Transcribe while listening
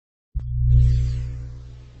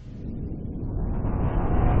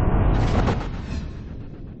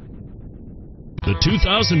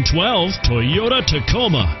2012 Toyota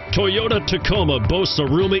Tacoma. Toyota Tacoma boasts a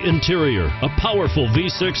roomy interior, a powerful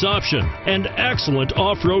V6 option, and excellent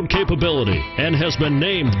off-road capability, and has been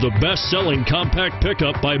named the best-selling compact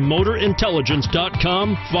pickup by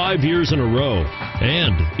MotorIntelligence.com 5 years in a row.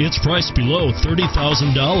 And it's priced below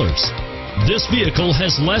 $30,000. This vehicle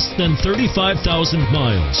has less than 35,000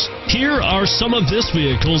 miles. Here are some of this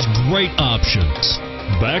vehicle's great options: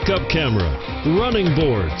 backup camera, running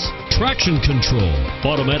boards, traction control,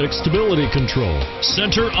 automatic stability control,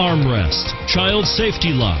 center armrest, child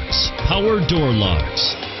safety locks, power door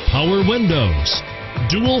locks, power windows,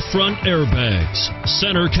 dual front airbags,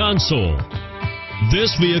 center console.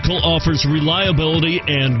 This vehicle offers reliability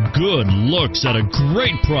and good looks at a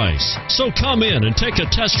great price. So come in and take a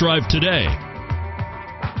test drive today.